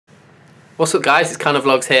What's up guys, it's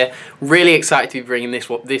KindaVlogs here. Really excited to be bringing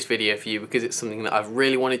this video for you because it's something that I've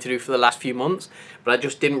really wanted to do for the last few months, but I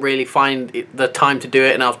just didn't really find the time to do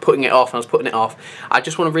it, and I was putting it off. I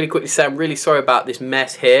just want to really quickly say I'm really sorry about this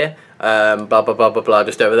mess here, blah blah blah blah blah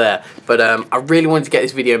just over there, but I really wanted to get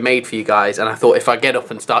this video made for you guys, and I thought if I get up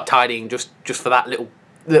and start tidying just for that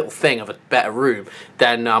little thing of a better room,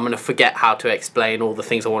 then I'm going to forget how to explain all the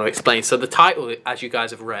things I want to explain. So the title, as you guys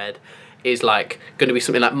have read, is like going to be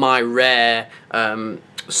something like my rare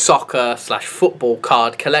soccer/football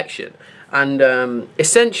card collection. And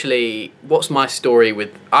essentially, what's my story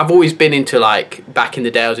with... I've always been into, like, back in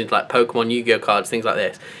the day I was into like Pokemon, Yu-Gi-Oh cards, things like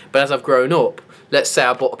this. But as I've grown up, let's say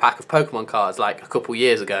I bought a pack of Pokemon cards like a couple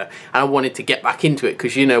years ago, and I wanted to get back into it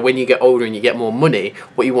because, you know, when you get older and you get more money,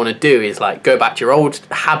 what you want to do is like go back to your old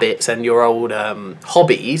habits and your old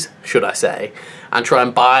hobbies, should I say, and try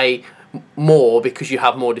and buy more because you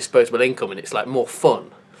have more disposable income and it's like more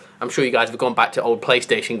fun. I'm sure you guys have gone back to old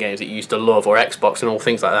PlayStation games that you used to love, or Xbox and all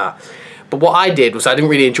things like that. But what I did was I didn't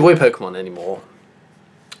really enjoy Pokemon anymore,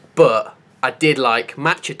 but I did like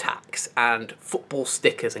match attacks and football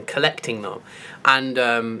stickers and collecting them.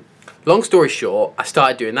 And long story short, I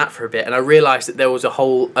started doing that for a bit, and I realised that there was a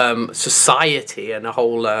whole society and a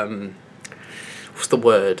whole what's the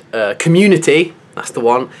word, community, that's the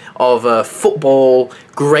one, of football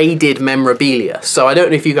graded memorabilia. So I don't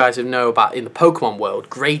know if you guys know about, in the Pokemon world,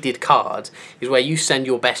 graded cards is where you send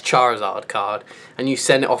your best Charizard card and you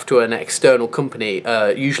send it off to an external company,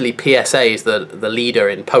 usually PSA is the leader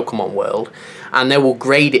in Pokemon world, and they will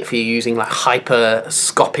grade it for you using like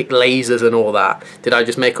hyperscopic lasers and all that. Did I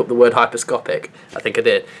just make up the word hyperscopic? I think I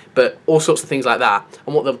did. But all sorts of things like that.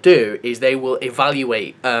 And what they'll do is they will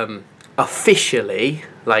evaluate officially,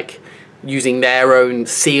 like using their own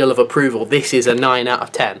seal of approval, this is a 9 out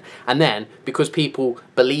of 10. And then, because people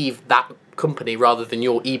believe that company rather than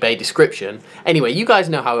your eBay description, anyway, you guys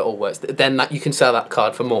know how it all works, then that you can sell that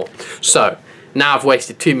card for more. So, now I've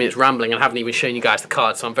wasted 2 minutes rambling and haven't even shown you guys the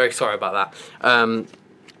card, so I'm very sorry about that.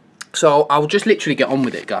 So, I'll just literally get on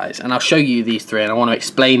with it, guys, and I'll show you these three, and I want to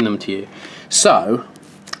explain them to you. So,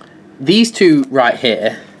 these two right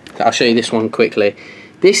here, I'll show you this one quickly.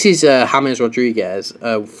 This is James Rodriguez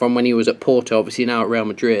from when he was at Porto, obviously now at Real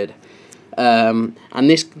Madrid. And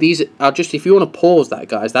these are just, if you want to pause that,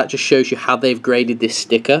 guys, that just shows you how they've graded this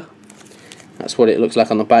sticker. That's what it looks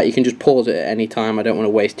like on the back. You can just pause it at any time. I don't want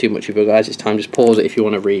to waste too much of you guys' time. Just pause it if you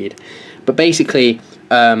want to read. But basically,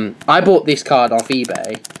 I bought this card off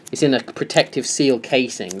eBay. It's in a protective seal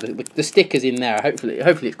casing. The sticker's in there. Hopefully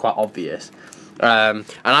it's quite obvious. And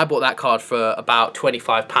I bought that card for about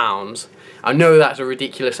 £25. I know that's a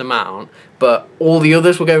ridiculous amount, but all the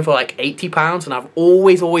others were going for like £80, and I've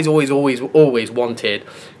always wanted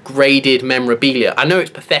graded memorabilia. I know it's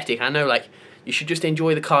pathetic. I know, like, you should just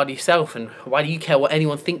enjoy the card yourself, and why do you care what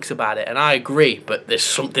anyone thinks about it? And I agree, but there's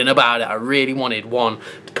something about it. I really wanted one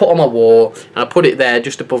to put on my wall, and I put it there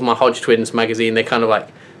just above my Hodge Twins magazine. They kind of like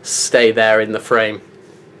stay there in the frame.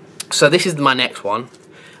 So this is my next one.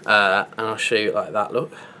 And I'll show you like that,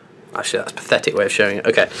 look. Actually, that's a pathetic way of showing it.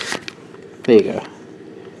 Okay, there you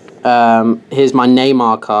go. Here's my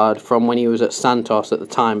Neymar card from when he was at Santos at the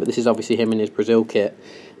time, but this is obviously him in his Brazil kit.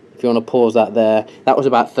 If you want to pause that there, that was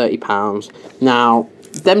about £30. Now,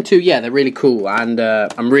 them two, yeah, they're really cool, and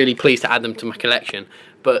I'm really pleased to add them to my collection.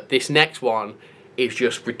 But this next one is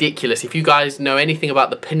just ridiculous. If you guys know anything about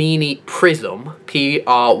the Panini Prism,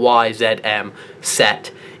 P-R-Y-Z-M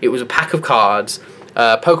set, it was a pack of cards,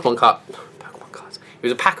 Pokemon cards. It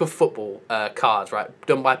was a pack of football cards, right,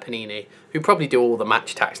 done by Panini, who probably do all the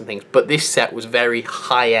match attacks and things, but this set was very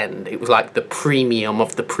high-end. It was like the premium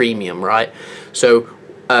of the premium, right? So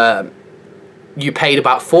you paid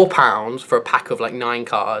about £4 for a pack of like 9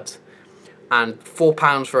 cards, and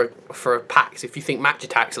 £4 for a pack. So if you think match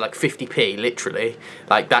attacks are like 50p, literally,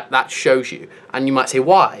 like that shows you. And you might say,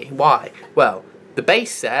 why? Well, the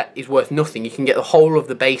base set is worth nothing. You can get the whole of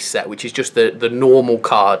the base set, which is just the normal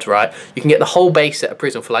cards, right? You can get the whole base set of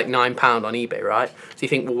Prism for like £9 on eBay, right? So you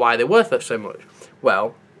think, well, why are they worth that so much?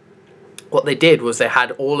 Well, what they did was they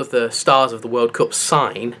had all of the stars of the World Cup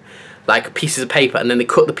sign like pieces of paper, and then they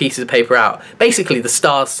cut the pieces of paper out. Basically, the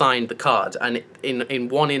stars signed the cards, and in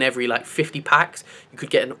one in every like 50 packs, you could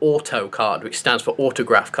get an auto card, which stands for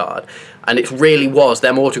autograph card, and it really was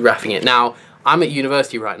them autographing it. Now, I'm at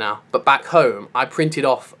university right now, but back home, I printed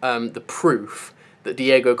off the proof that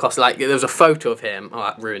Diego Costa, like there was a photo of him. Oh,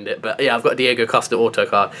 that ruined it, but yeah, I've got a Diego Costa auto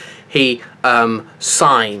card. He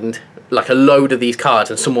signed like a load of these cards,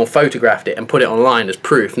 and someone photographed it and put it online as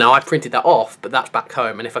proof. Now I printed that off, but that's back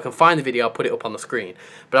home, and if I can find the video, I'll put it up on the screen.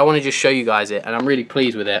 But I want to just show you guys it, and I'm really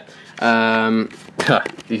pleased with it.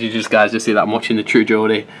 Did you guys just see that I'm watching the True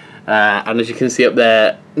Geordie? And as you can see up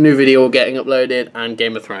there, new video getting uploaded and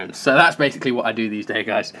Game of Thrones. So that's basically what I do these days,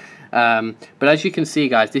 guys. But as you can see,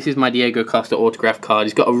 guys, this is my Diego Costa autograph card.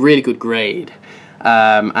 He's got a really good grade,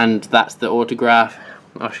 and that's the autograph.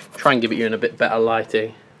 I'll try and give it you in a bit better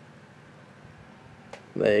lighting.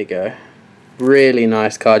 There you go. Really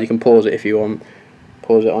nice card. You can pause it if you want.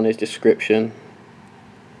 Pause it on his description.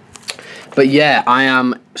 But yeah, I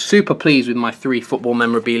am super pleased with my 3 football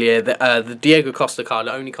memorabilia. The Diego Costa card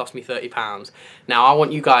only cost me £30. Now I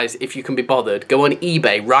want you guys, if you can be bothered, go on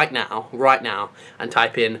eBay right now, and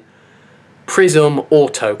type in Prism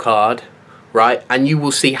Auto card, right? And you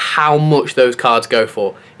will see how much those cards go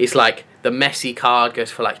for. It's like the Messi card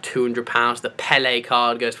goes for like £200. The Pele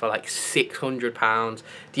card goes for like £600.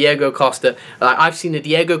 Diego Costa, like I've seen the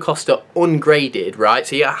Diego Costa ungraded, right?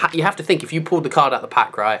 So you have to think, if you pulled the card out of the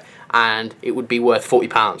pack, right, and it would be worth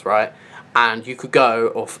 £40, right? And you could go,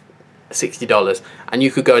 or $60, and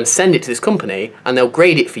you could go and send it to this company, and they'll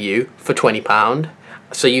grade it for you for £20.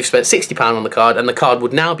 So you've spent £60 on the card, and the card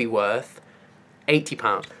would now be worth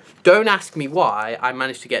 £80. Don't ask me why I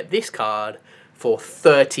managed to get this card for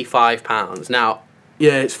 £35. Now,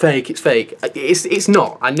 yeah, it's fake, it's fake. It's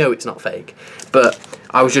not. I know it's not fake. But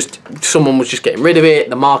someone was just getting rid of it.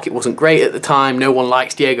 The market wasn't great at the time. No one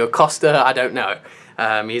likes Diego Costa. I don't know.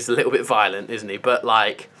 He's a little bit violent, isn't he? But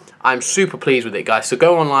like, I'm super pleased with it, guys. So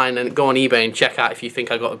go online and go on eBay and check out if you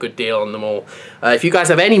think I got a good deal on them all. If you guys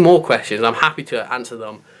have any more questions, I'm happy to answer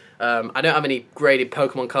them. I don't have any graded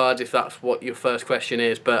Pokemon cards, if that's what your first question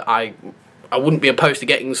is, but I wouldn't be opposed to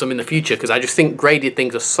getting some in the future, because I just think graded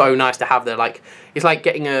things are so nice to have there. Like, it's like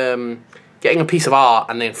getting a piece of art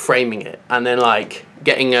and then framing it, and then like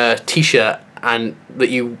getting a t-shirt and that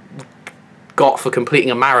you got for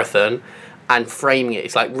completing a marathon and framing it.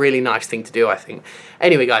 It's like really nice thing to do, I think.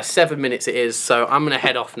 Anyway, guys, 7 minutes it is, so I'm gonna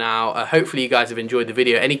head off now. Hopefully you guys have enjoyed the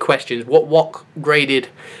video. Any questions? What graded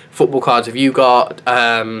football cards have you got?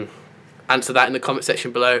 Answer that in the comment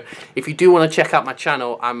section below. If you do want to check out my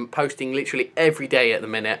channel, I'm posting literally every day at the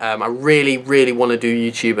minute. I really want to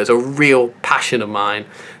do YouTube as a real passion of mine.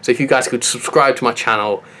 So if you guys could subscribe to my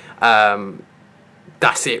channel,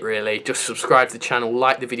 that's it really. Just subscribe to the channel,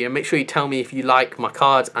 like the video. Make sure you tell me if you like my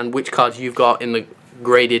cards and which cards you've got in the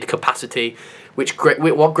graded capacity.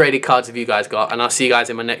 What graded cards have you guys got? And I'll see you guys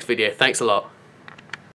in my next video. Thanks a lot.